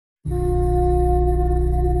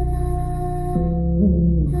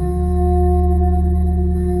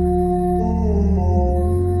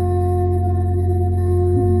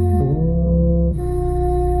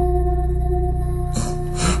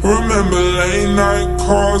late night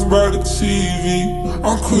calls by the TV.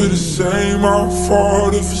 I'm quit saying my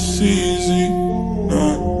fault if it's easy. No.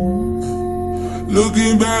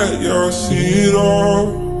 Looking back, y'all see it all.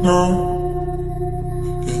 No.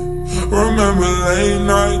 Remember late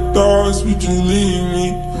night thoughts, would you leave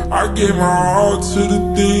me? I gave my all to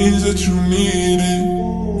the things that you needed.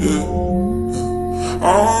 Yeah. I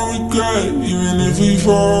don't regret, even if we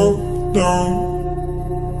fall down.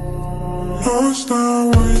 No, it's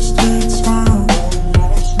not wasted time.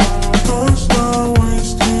 No, it's not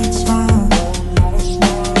wasted time.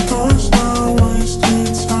 No, it's not wasted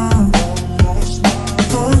time.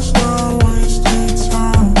 No, it's not wasted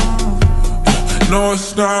time. No,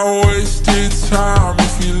 it's not wasted time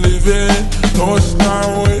if you live it. No, it's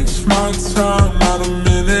not waste my time, not a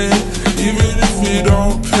minute. Even if it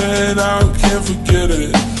don't pan out, can't forget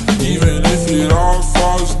it. Even if it all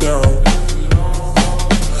falls down.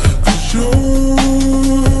 Cause you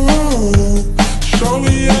show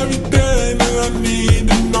me everything that I need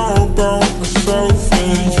to know about myself.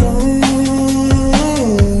 And you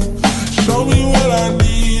show me what I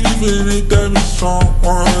need, even if that means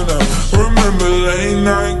someone else. Remember late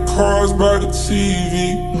night calls by the TV.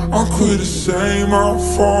 I'm quit saying my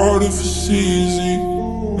fault if it's easy.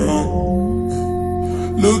 No.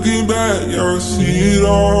 Looking back, y'all see it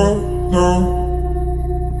all. No.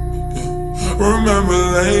 Remember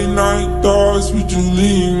late night thoughts, would you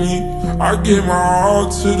leave me? I gave my all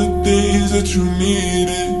to the things that you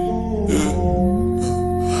needed. Yeah.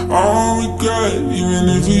 I don't regret, even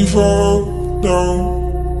if we fall down.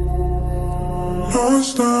 No,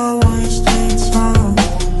 it's not wasted time.